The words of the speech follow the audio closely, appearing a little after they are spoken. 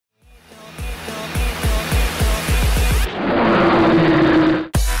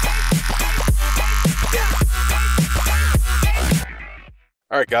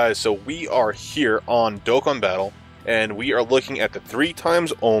Alright guys, so we are here on Dokkan Battle, and we are looking at the 3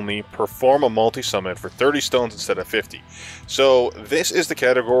 times only perform a multi-summon for 30 stones instead of 50. So this is the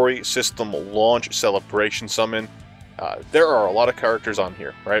category system launch celebration summon. There are a lot of characters on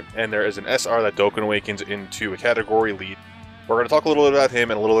here, right? And there is an SR that Dokkan awakens into a category lead. We're going to talk a little bit about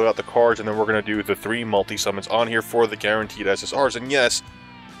him and a little bit about the cards, and then we're going to do the 3 multi-summons on here for the guaranteed SSRs. And yes,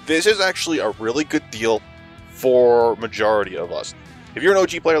 this is actually a really good deal for majority of us. If you're an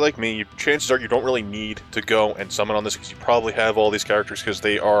OG player like me, chances are you don't really need to go and summon on this because you probably have all these characters because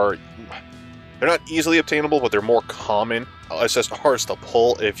they're not easily obtainable, but they're more common SSRs to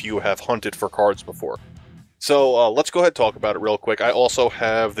pull if you have hunted for cards before. So let's go ahead and talk about it real quick. I also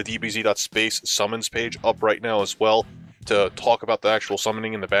have the DBZ.space summons page up right now as well to talk about the actual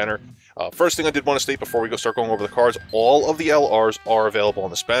summoning in the banner. First thing I did want to state before we start going over the cards, all of the LRs are available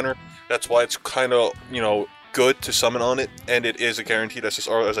on this banner. That's why it's kind of, good to summon on it, and it is a guaranteed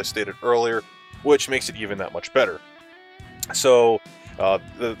SSR as I stated earlier, which makes it even that much better. So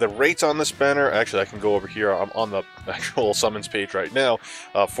the rates on this banner, actually I can go over here, I'm on the actual summons page right now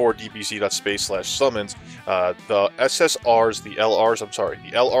for dbz.space/summons. The SSRs, the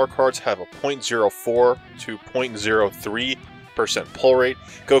LR cards have a 0.04 to 0.03% pull rate.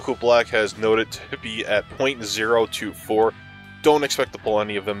 Goku Black has noted to be at 0.024. Don't expect to pull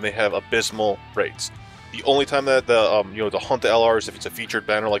any of them, they have abysmal rates. The only time that to hunt the LR is if it's a featured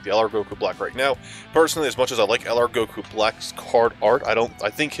banner like the LR Goku Black right now. Personally, as much as I like LR Goku Black's card art, I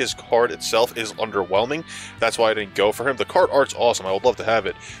think his card itself is underwhelming. That's why I didn't go for him. The card art's awesome. I would love to have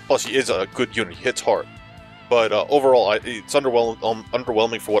it. Plus, he is a good unit. He hits hard. But overall, it's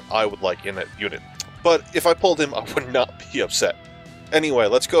underwhelming for what I would like in that unit. But if I pulled him, I would not be upset. Anyway,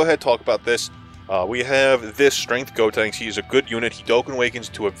 let's go ahead and talk about this. We have this Strength Gotenks. He is a good unit. He Dokkan awakens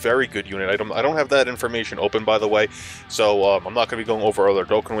to a very good unit. I don't have that information open, by the way, so I'm not going to be going over other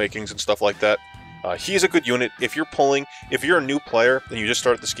Dokkan awakens and stuff like that. He's a good unit. If you're a new player and you just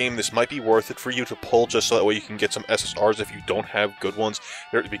started this game, this might be worth it for you to pull just so that way you can get some SSRs if you don't have good ones.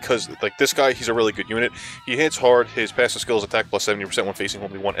 Because, like, this guy, he's a really good unit. He hits hard. His passive skill is attack plus 70% when facing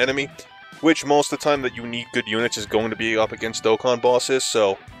only one enemy, which most of the time that you need good units is going to be up against Dokkan bosses,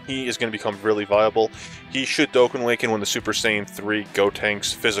 so he is going to become really viable. He should Dokkan awaken when the Super Saiyan 3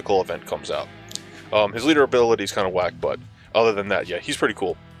 Gotenks physical event comes out. His leader ability is kind of whack, but other than that, yeah, he's pretty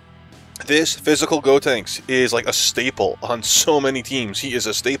cool. This physical Gotenks is like a staple on so many teams. He is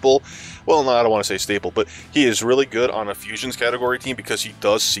a staple. Well, no, I don't want to say staple, but he is really good on a fusions category team because he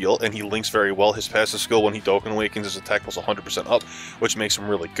does seal and he links very well. His passive skill when he Dokkan awakens is attack plus 100% up, which makes him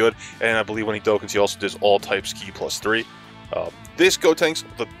really good. And I believe when he Dokkans, he also does all types key plus 3. This Gotenks,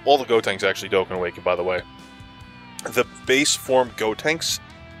 all the Gotenks actually Dokkan awaken, by the way. The base form Gotenks,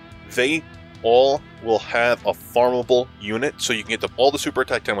 they all will have a farmable unit, so you can get all the super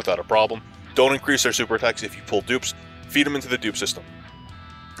attack 10 without a problem. Don't increase their super attacks if you pull dupes. Feed them into the dupe system.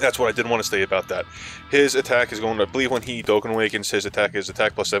 That's what I did want to say about that. His attack is going to, I believe when he Dokkan awakens, his attack is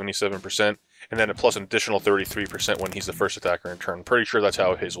attack plus 77%, and then plus an additional 33% when he's the first attacker in turn. I'm pretty sure that's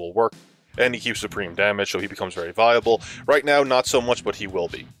how his will work. And he keeps supreme damage, so he becomes very viable. Right now, not so much, but he will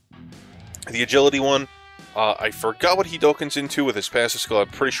be. The agility one, I forgot what he Dokkans into with his passive skill. I'm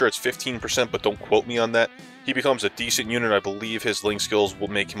pretty sure it's 15%, but don't quote me on that. He becomes a decent unit. I believe his link skills will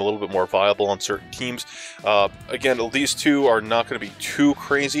make him a little bit more viable on certain teams. Again, these two are not going to be too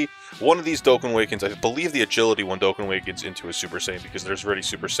crazy. One of these Dokkan awakens, I believe the agility one Dokkan awakens into a Super Saiyan because there's already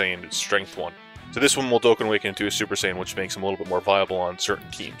Super Saiyan strength one. So this one will Dokkan awaken into a Super Saiyan, which makes him a little bit more viable on certain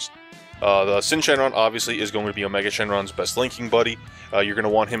teams. The Sin Shenron obviously is going to be Omega Shenron's best linking buddy. You're going to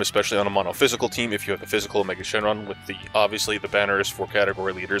want him especially on a mono physical team if you have the physical Omega Shenron. With obviously the banner is for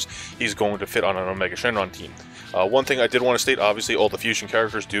category leaders, he's going to fit on an Omega Shenron team. One thing I did want to state, obviously all the fusion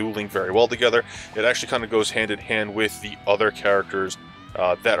characters do link very well together. It actually kind of goes hand in hand with the other characters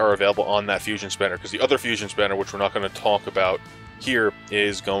that are available on that fusions banner, because the other fusions banner, which we're not going to talk about here,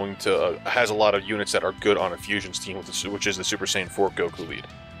 is going to has a lot of units that are good on a fusions team, which is the Super Saiyan 4 Goku lead.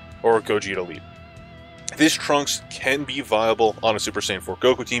 Or Gogeta lead. This Trunks can be viable on a Super Saiyan 4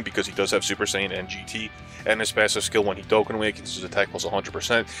 Goku team because he does have Super Saiyan and GT, and his passive skill when he Dokkan awakens is attack plus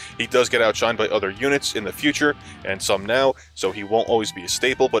 100%. He does get outshined by other units in the future, and some now, so he won't always be a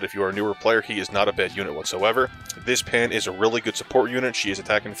staple, but if you are a newer player, he is not a bad unit whatsoever. This Pan is a really good support unit. She is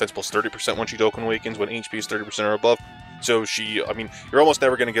attack and defense plus 30% when she Dokkan awakens, when HP is 30% or above. So you're almost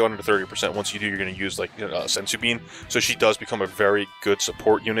never going to get under 30%. Once you do, you're going to use, like, Sensu Bean. So she does become a very good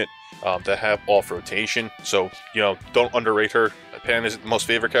support unit to have off rotation. So, don't underrate her. Pan isn't the most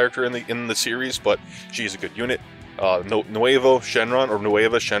favorite character in the series, but she's a good unit. Nuevo Shenron, or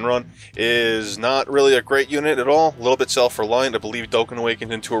Nueva Shenron, is not really a great unit at all. A little bit self-reliant. I believe Dokkan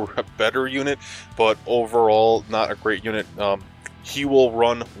awakened into a better unit, but overall not a great unit. He will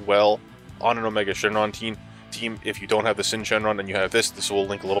run well on an Omega Shenron team. If you don't have the Sin Shenron and you have this will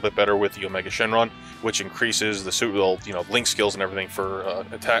link a little bit better with the Omega Shenron, which increases the suitable, link skills and everything for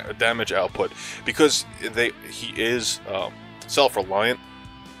attack damage output. Because he is self-reliant,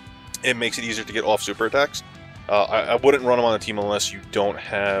 it makes it easier to get off super attacks. I wouldn't run him on the team unless you don't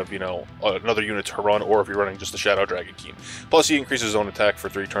have, another unit to run, or if you're running just a Shadow Dragon team. Plus, he increases his own attack for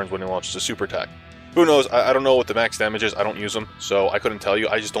 3 turns when he launches a super attack. Who knows? I don't know what the max damage is. I don't use him, so I couldn't tell you.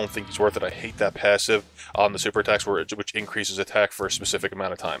 I just don't think he's worth it. I hate that passive on the super attacks, which increases attack for a specific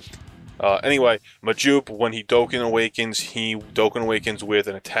amount of time. Anyway, Majup, when he Dokkan awakens with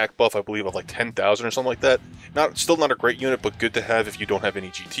an attack buff, I believe, of like 10,000 or something like that. Still not a great unit, but good to have if you don't have any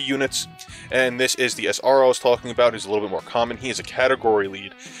GT units. And this is the SR I was talking about. He's a little bit more common. He is a category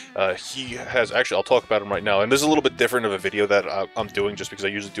lead. He has, actually, I'll talk about him right now. And this is a little bit different of a video that I'm doing just because I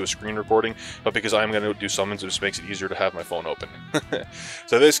usually do a screen recording, but because I'm going to do summons, it just makes it easier to have my phone open.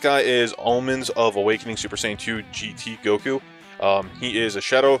 So this guy is Omens of Awakening Super Saiyan 2 GT Goku. He is a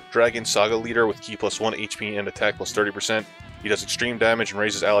Shadow Dragon Saga leader with Ki +1, HP and attack +30%. He does extreme damage and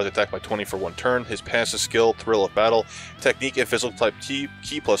raises allies' attack by 20 for 1 turn. His passive skill, Thrill of Battle, Technique and Physical type Ki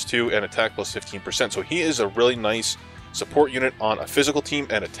 +2, and attack +15%. So he is a really nice support unit on a physical team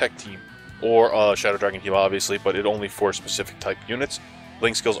and a tech team, or a Shadow Dragon team obviously, but it only for specific type units.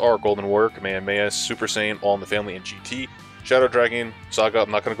 Link skills are Golden Warrior, Kamehameha, Super Saiyan, All in the Family, and GT. Shadow Dragon Saga,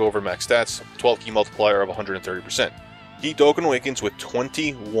 I'm not going to go over max stats, 12 key multiplier of 130%. He Dokkan awakens with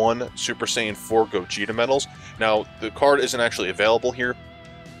 21 Super Saiyan 4 Gogeta medals. Now, the card isn't actually available here,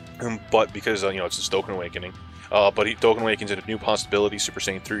 but because, it's just Dokkan awakening. But he Dokkan awakens into New Possibility, Super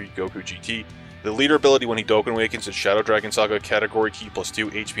Saiyan 3 Goku GT. The leader ability when he Dokkan awakens is Shadow Dragon Saga, category Ki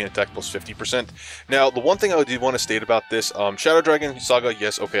 +2, HP and attack +50%. Now, the one thing I did want to state about this, Shadow Dragon Saga,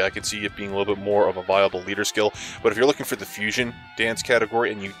 yes, okay, I can see it being a little bit more of a viable leader skill, but if you're looking for the fusion dance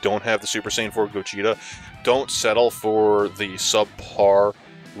category and you don't have the Super Saiyan 4 Gogeta, don't settle for the subpar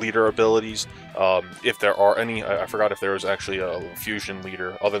leader abilities. If there are any, I forgot if there was actually a fusion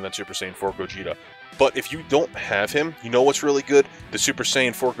leader other than Super Saiyan 4 Gogeta. But if you don't have him, you know what's really good? The Super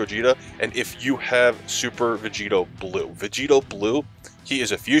Saiyan 4 Gogeta, and if you have Super Vegito Blue. Vegito Blue, he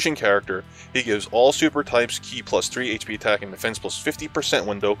is a fusion character. He gives all super types Ki +3, HP attack, and defense +50%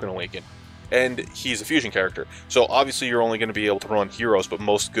 when Dokkan awakened. And he's a fusion character. So obviously you're only going to be able to run heroes, but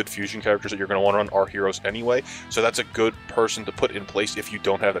most good fusion characters that you're going to want to run are heroes anyway. So that's a good person to put in place if you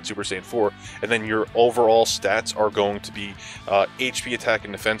don't have that Super Saiyan 4. And then your overall stats are going to be HP attack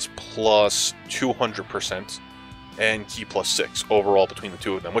and defense plus 200% and Ki +6 overall between the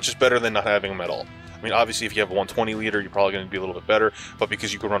two of them, which is better than not having them at all. I mean, obviously, if you have a 120 leader, you're probably going to be a little bit better, but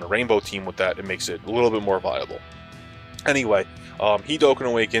because you can run a rainbow team with that, it makes it a little bit more viable. Anyway, he Dokkan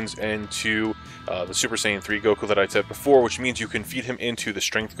awakens into the Super Saiyan 3 Goku that I said before, which means you can feed him into the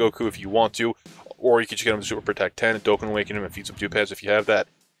Strength Goku if you want to, or you can just get him to Super Protect 10 and Dokkan awaken him and feed some 2-pads if you have that.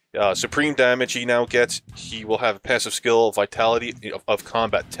 Supreme damage he now gets. He will have a passive skill, Vitality of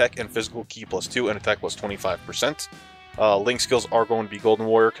Combat Tech and Physical Ki +2 and attack +25%. Link skills are going to be Golden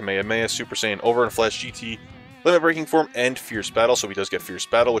Warrior, Kamehameha, Super Saiyan Over and Flash GT, Limit Breaking Form, and Fierce Battle. So he does get Fierce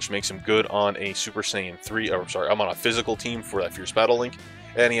Battle, which makes him good on a Super Saiyan 3, or sorry, I'm on a physical team for that Fierce Battle link.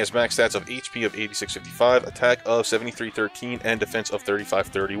 And he has max stats of HP of 8655, attack of 7313, and defense of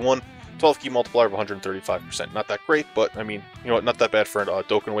 3531. 12 key multiplier of 135%. Not that great, but I mean, you know what, not that bad for a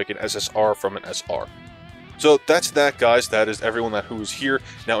Dokkan Awaken SSR from an SR. So that's that, guys. That is everyone who is here.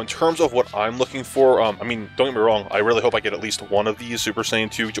 Now, in terms of what I'm looking for, I mean, don't get me wrong, I really hope I get at least one of these Super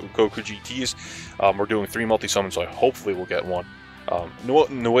Saiyan 2 Goku GTs. We're doing 3 multi-summons, so I hopefully will get one. Nova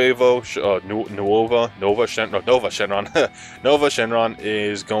Shenron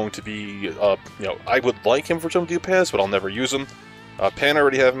is going to be, you know, I would like him for some Dupas, but I'll never use him. Pan I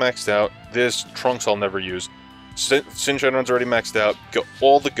already have maxed out. This Trunks I'll never use. Sin Shenron's already maxed out.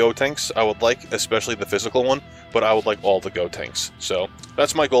 All the Gotenks I would like, especially the physical one, but I would like all the Gotenks. So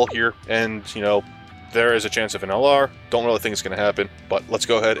that's my goal here, and you know, there is a chance of an LR. Don't really think it's going to happen, but let's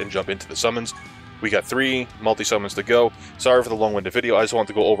go ahead and jump into the summons. We got 3 multi-summons to go. Sorry for the long-winded video. I just wanted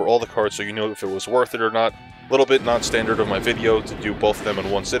to go over all the cards so you know if it was worth it or not. A little bit non-standard of my video to do both of them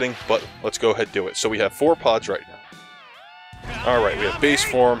in one sitting, but let's go ahead and do it. So we have 4 pods right now. Alright, we have base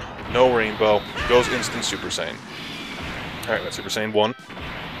form, no rainbow, goes instant Super Saiyan. Alright, that's Super Saiyan 1,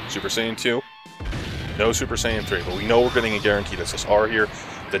 Super Saiyan 2, no Super Saiyan 3, but we know we're getting a guaranteed SSR here.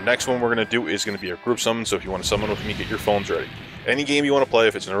 The next one we're going to do is going to be a group summon, so if you want to summon with me, get your phones ready. any game you want to play,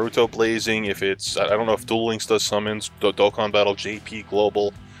 if it's Naruto Blazing, if it's, I don't know if Duel Links does summons, Dokkan Battle, JP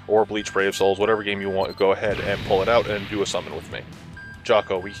Global, or Bleach Brave Souls, whatever game you want, go ahead and pull it out and do a summon with me.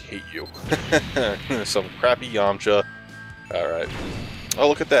 Jocko, we hate you. Some crappy Yamcha. Alright. Oh,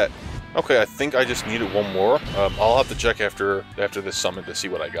 look at that. Okay, I think I just needed one more. I'll have to check after this summon to see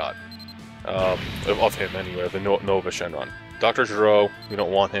what I got. Of him, anyway, the Nova Shenron. Dr. Gero, we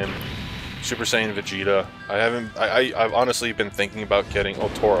don't want him. Super Saiyan Vegeta. I've honestly been thinking about getting,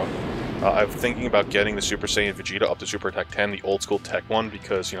 Tora. I'm thinking about getting the Super Saiyan Vegeta up to Super Attack 10, the old school tech one,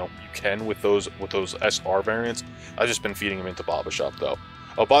 because, you know, you can with those SR variants. I've just been feeding him into Baba Shop, though.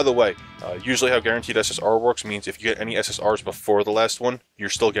 Oh, by the way, usually how guaranteed SSR works means if you get any SSRs before the last one, you're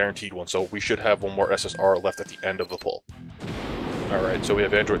still guaranteed one, so we should have one more SSR left at the end of the pull. Alright, so we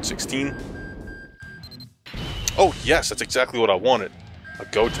have Android 16. Oh, yes, that's exactly what I wanted. A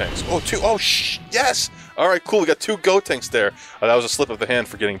Gotenks. Oh, two. Oh, yes! Alright, cool, we got two Gotenks there. That was a slip of the hand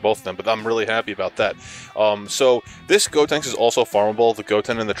for getting both of them, but I'm really happy about that. So, this Gotenks is also farmable. The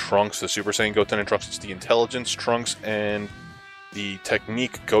Goten and the Trunks, the Super Saiyan Goten and Trunks, it's the Intelligence Trunks and the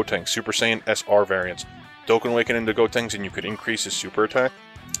Technique Gotenks, Super Saiyan SR variants. Dokkan Awaken into Gotenks and you could increase his super attack.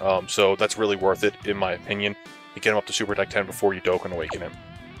 So that's really worth it, in my opinion. You get him up to Super Attack 10 before you Dokkan Awaken him.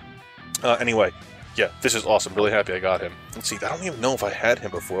 Anyway, yeah, this is awesome. Really happy I got him. Let's see, I don't even know if I had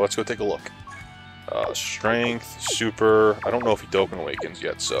him before. Let's go take a look. Strength, Super... I don't know if he Dokkan Awakens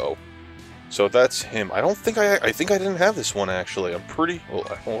yet, so that's him. I think I didn't have this one, actually. I'm pretty... Well,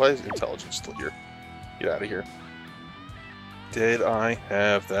 why is Intelligence still here? Get out of here. Did I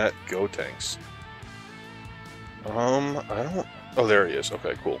have that Gotenks? I don't... Oh, there he is.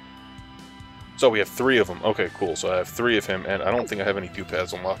 Okay, cool. So we have 3 of them. Okay, cool. So I have 3 of him, and I don't think I have any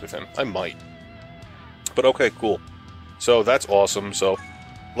Dupads unlocked with him. I might. But okay, cool. So that's awesome. So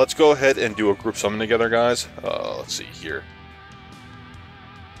let's go ahead and do a group summon together, guys. Let's see here.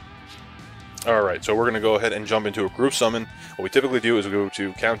 Alright, so we're going to go ahead and jump into a group summon. What we typically do is we go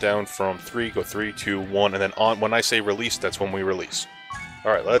to countdown from 3, go 3, 2, 1, and then on. When I say release, that's when we release.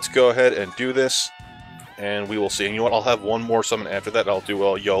 Alright, let's go ahead and do this, and we will see. And you know what, I'll have one more summon after that. I'll do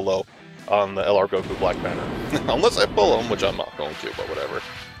a YOLO on the LR Goku Black Banner. Unless I pull him, which I'm not going to, but whatever.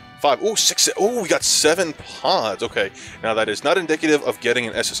 5, ooh, 6, ooh, we got 7 pods. Okay, now that is not indicative of getting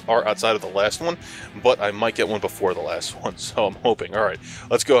an SSR outside of the last one, but I might get one before the last one, so I'm hoping. Alright,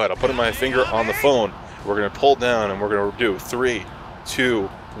 let's go ahead. I'll put my finger on the phone. We're going to pull down, and we're going to do 3, 2,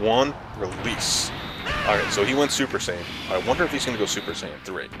 1, release. Alright, so he went Super Saiyan. I wonder if he's going to go Super Saiyan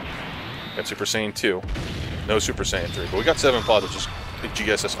 3. Got Super Saiyan 2. No Super Saiyan 3, but we got 7 pods, which is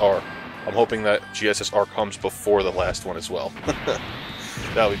GSSR. I'm hoping that GSSR comes before the last one as well.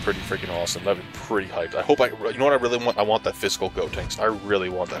 That would be pretty freaking awesome. That would be pretty hyped. I hope you know what I really want? I want that physical Gotenks. I really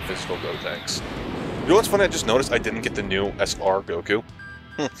want that physical Gotenks. You know what's funny? I just noticed I didn't get the new SR Goku.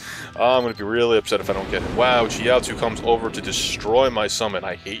 I'm going to be really upset if I don't get it. Wow, Chiaotzu comes over to destroy my summon.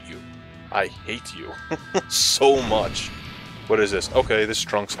 I hate you. I hate you. So much. What is this? Okay, this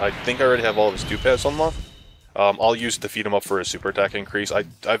Trunks. I think I already have all of his Dupads unlocked. I'll use it to feed him up for his super attack increase.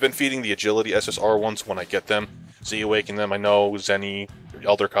 I've been feeding the agility SSR ones when I get them. Z Awaken them, I know, Zenny,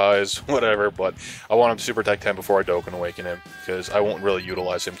 Elder Kai's, whatever, but I want him to Super Attack 10 before I Dokkan Awaken him, because I won't really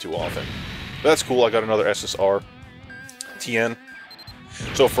utilize him too often. But that's cool, I got another SSR. TN.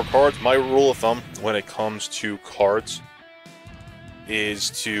 So for cards, my rule of thumb when it comes to cards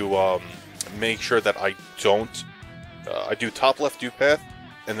is to make sure that I don't... I do top left Dupath,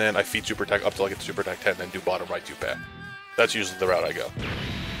 and then I feed Super Attack up till I get to Super Attack 10, then do bottom right Dupath. That's usually the route I go.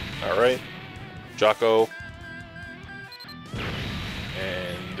 Alright. Jocko.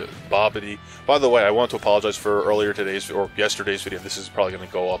 And Bobbity. By the way, I want to apologize for yesterday's video. This is probably going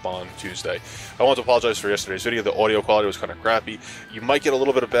to go up on Tuesday. I want to apologize for yesterday's video. The audio quality was kind of crappy. You might get a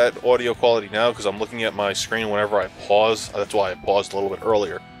little bit of bad audio quality now because I'm looking at my screen whenever I pause. That's why I paused a little bit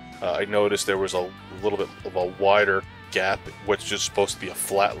earlier. I noticed there was a little bit of a wider gap, which is supposed to be a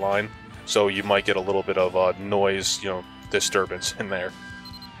flat line. So you might get a little bit of noise, disturbance in there.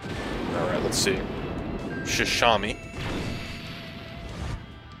 Alright, let's see. Shishami.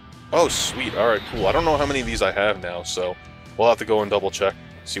 Oh, sweet. Alright, cool. I don't know how many of these I have now, so we'll have to go and double check,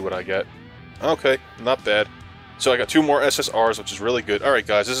 see what I get. Okay, not bad. So I got 2 more SSRs, which is really good. Alright,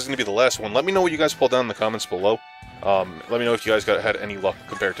 guys, this is going to be the last one. Let me know what you guys pulled down in the comments below. Let me know if you guys had any luck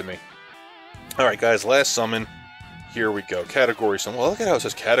compared to me. Alright, guys, last summon. Here we go. Category summon. Well, look at how it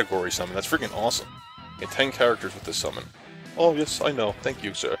says category summon. That's freaking awesome. Get 10 characters with this summon. Oh, yes, I know. Thank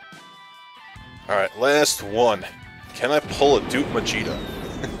you, sir. Alright, last one. Can I pull a Duke Vegeta?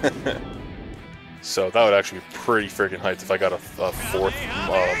 So that would actually be pretty freaking hyped if I got a 4th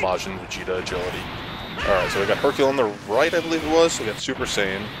Majin Vegeta agility. Alright, so we got Hercule on the right, I believe it was. So we got Super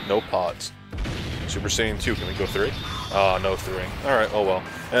Saiyan, no pods. Super Saiyan 2, can we go 3? No 3. Alright, oh well.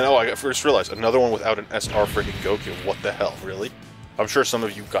 And I just realized, another one without an SR freaking Goku. What the hell, really? I'm sure some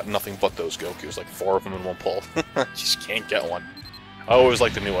of you got nothing but those Gokus, like 4 of them in one pull. Just can't get one. I always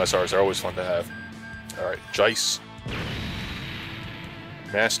like the new SRs, they're always fun to have. Alright, Jice.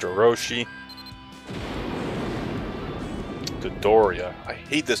 Master Roshi. Dodoria. I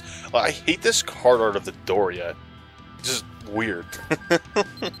hate this card art of the Dodoria. It's just weird.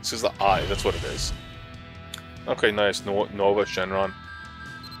 This is the eye, that's what it is. Okay, nice. Nova Shenron.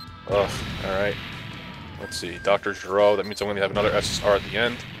 Ugh, alright. Let's see. Dr. Gero, that means I'm going to have another SSR at the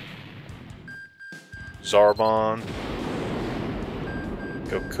end. Zarbon.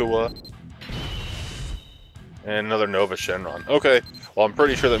 Gokua. And another Nova Shenron. Okay, well, I'm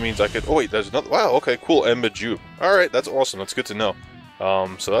pretty sure that means I could... Oh, wait, there's another... Wow, okay, cool. And Majube. Alright, that's awesome. That's good to know.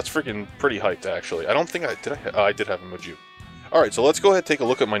 So that's freaking pretty hyped, actually. I don't think I... Did I did have a Majube. Alright, so let's go ahead and take a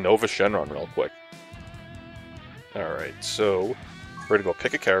look at my Nova Shenron real quick. Alright, so... We're going to go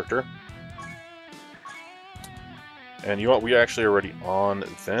pick a character. And you know what? We are actually already on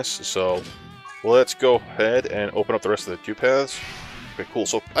this, so... Let's go ahead and open up the rest of the 2 paths. Okay, cool.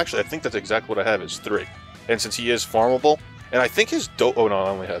 So, actually, I think that's exactly what I have is 3. And since he is farmable, and I think his oh no, I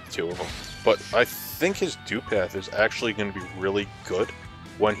only had 2 of them. But I think his Dupath is actually going to be really good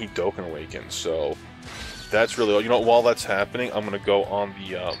when he Dokkan Awakens. So that's really, you know, while that's happening, I'm going to go on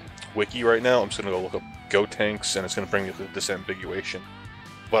the wiki right now. I'm just going to go look up Gotenks, and it's going to bring me to disambiguation.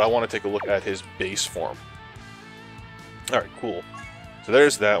 But I want to take a look at his base form. Alright, cool. So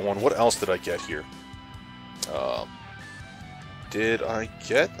there's that one. What else did I get here? I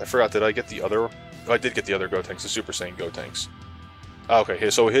forgot, did I get the other... I did get the other Gotenks, the Super Saiyan Gotenks. Okay,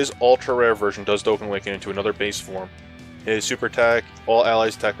 so his ultra rare version does Dokkan Awaken into another base form. His super attack, all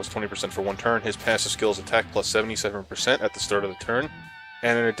allies attack plus 20% for 1 turn. His passive skills attack plus 77% at the start of the turn.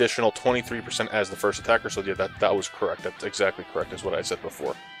 And an additional 23% as the first attacker, so yeah, that was correct. That's exactly correct as what I said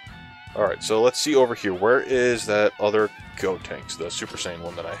before. Alright, so let's see over here. Where is that other Gotenks, the Super Saiyan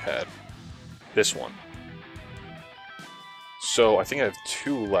one that I had? This one. So, I think I have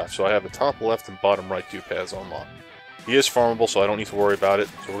 2 left. So I have the top left and bottom right 2 paths unlocked. He is farmable, so I don't need to worry about it.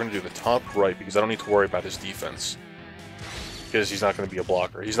 So we're going to do the top right, because I don't need to worry about his defense. Because he's not going to be a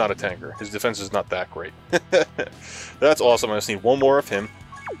blocker. He's not a tanker. His defense is not that great. That's awesome. I just need 1 more of him.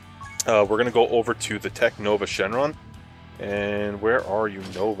 We're going to go over to the Tech Nova Shenron. And where are you,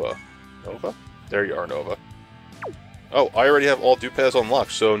 Nova? Nova? There you are, Nova. Oh, I already have all Dupaths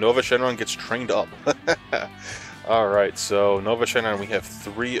unlocked, so Nova Shenron gets trained up. Alright, so Nova Shenron, we have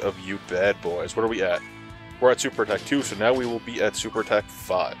 3 of you bad boys. What are we at? We're at Super Attack 2, so now we will be at Super Attack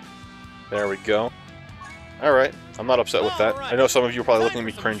 5. There we go. Alright, I'm not upset with that. I know some of you are probably looking at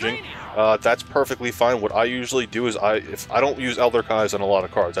me cringing. That's perfectly fine. What I usually do is, if I don't use Elder Kais on a lot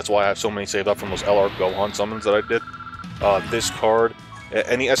of cards, that's why I have so many saved up from those LR Gohan summons that I did. This card,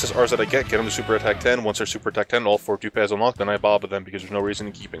 any SSRs that I get them to Super Attack 10. Once they're Super Attack 10, all 4 Dupaths unlocked, then I bob them because there's no reason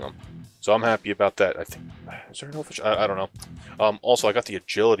in keeping them. So I'm happy about that. I think... Is there an official... I don't know. Also, I got the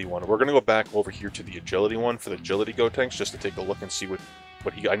Agility one. We're going to go back over here to the Agility one for the Agility Gotenks, just to take a look and see what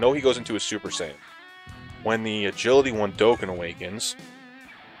he... I know he goes into his Super Saiyan. When the Agility one Dokkan Awakens,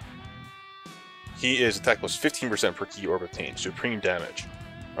 he is attack plus 15% per key orb obtained. Supreme damage.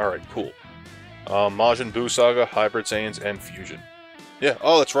 Alright, cool. Majin Buu Saga, Hybrid Saiyans, and Fusion. Yeah,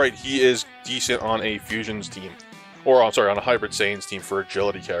 oh, that's right. He is decent on a Fusions team. Or, I'm sorry, on a Hybrid Saiyans team for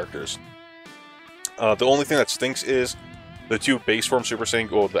Agility characters. The only thing that stinks is the 2 base form Super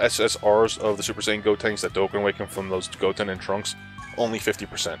Saiyan, well, the SSRs of the Super Saiyan Gotenks that Dokkan Awaken from those Goten and Trunks, only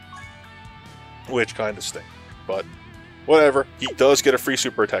 50%. Which kind of stink. But, whatever. He does get a free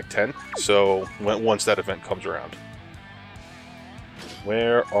Super Attack 10, so once that event comes around.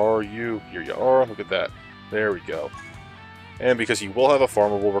 Where are you? Here you are. Look at that. There we go. And because he will have a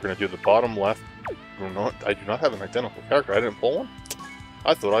farmable, we're going to do the bottom left. I do not have an identical character. I didn't pull one?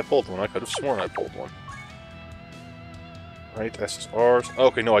 I thought I pulled one. I could have sworn I pulled one. Right, SSRs.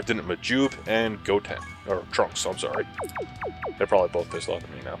 Okay, no, I didn't. Majube and Goten. Or Trunks, I'm sorry. They're probably both pissed off at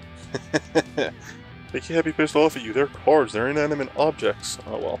me now. They can't be pissed off at you. They're cards. They're inanimate objects.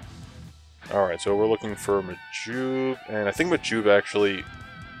 Oh, well. Alright, so we're looking for Majube. And I think Majube actually...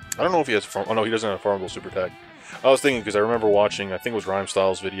 I don't know if he has... Oh, no, he doesn't have a farmable super attack. I was thinking, because I remember watching, I think it was Rhyme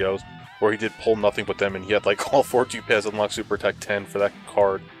Styles videos, where he did pull nothing but them, and he had like all 4 Dupaths unlock Super Attack 10 for that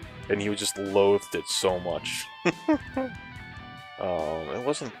card, and he just loathed it so much. It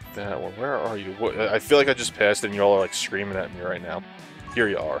wasn't that one. Where are you? I feel like I just passed it, and y'all are like screaming at me right now. Here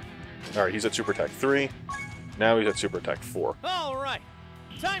you are. Alright, he's at Super Attack 3. Now he's at Super Attack 4. Alright.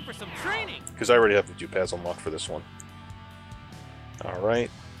 time for some training. Because I already have the 2 paths unlocked for this one. Alright.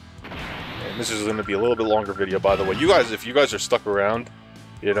 And this is going to be a little bit longer video, by the way. You guys, if you guys are stuck around,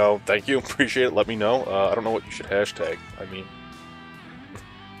 you know, thank you, appreciate it, let me know. I don't know what you should hashtag. I mean,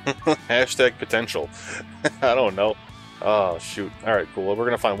 hashtag potential. I don't know. Oh, shoot. Alright, cool. Well, we're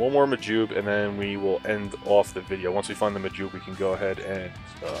going to find one more Majube, and then we will end off the video. Once we find the Majube, we can go ahead and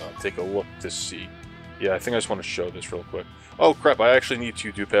take a look to see. Yeah, I think I just want to show this real quick. Oh, crap, I actually need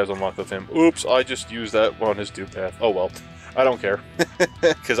 2 Dupaths unlocked with him. Oops, I just used that on his Dupath. Oh, well. I don't care.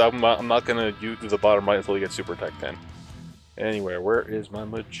 Because I'm not going to use the bottom right until he gets Super Tech 10. Anyway, where is my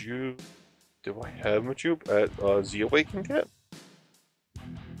Majube? Do I have Majube at Z Awakened yet?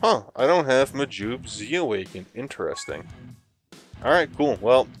 Huh, I don't have Majube Z Awakened. Interesting. Alright, cool.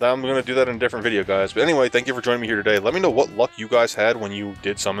 Well, I'm going to do that in a different video, guys. But anyway, thank you for joining me here today. Let me know what luck you guys had when you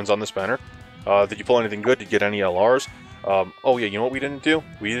did summons on this banner. Did you pull anything good? Did you get any LRs? Oh yeah, you know what we didn't do?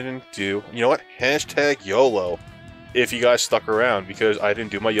 We didn't do... You know what? Hashtag YOLO. If you guys stuck around, because I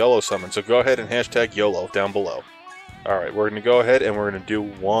didn't do my YOLO summon. So go ahead and hashtag YOLO down below. Alright, we're going to go ahead and we're going to do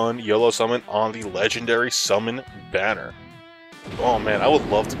 1 YOLO summon on the Legendary Summon banner. Oh man, I would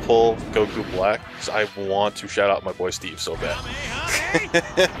love to pull Goku Black, because I want to shout out my boy Steve so bad.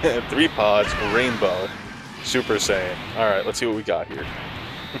 3 pods, Rainbow, Super Saiyan. Alright, let's see what we got here.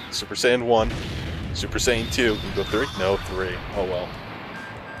 Super Saiyan 1, Super Saiyan 2, can we go 3? No, 3. Oh well.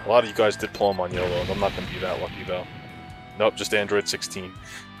 A lot of you guys did pull them on YOLO, and I'm not going to be that lucky though. Nope, just Android 16.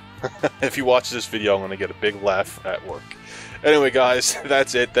 If you watch this video, I'm going to get a big laugh at work. Anyway, guys,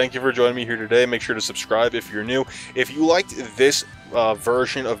 that's it. Thank you for joining me here today. Make sure to subscribe if you're new. If you liked this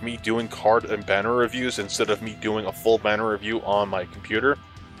version of me doing card and banner reviews instead of me doing a full banner review on my computer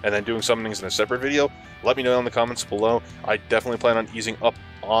and then doing summonings in a separate video, let me know in the comments below. I definitely plan on easing up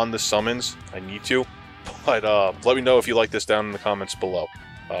on the summons. I need to. But let me know if you like this down in the comments below.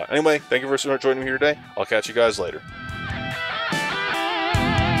 Anyway, thank you for joining me here today. I'll catch you guys later.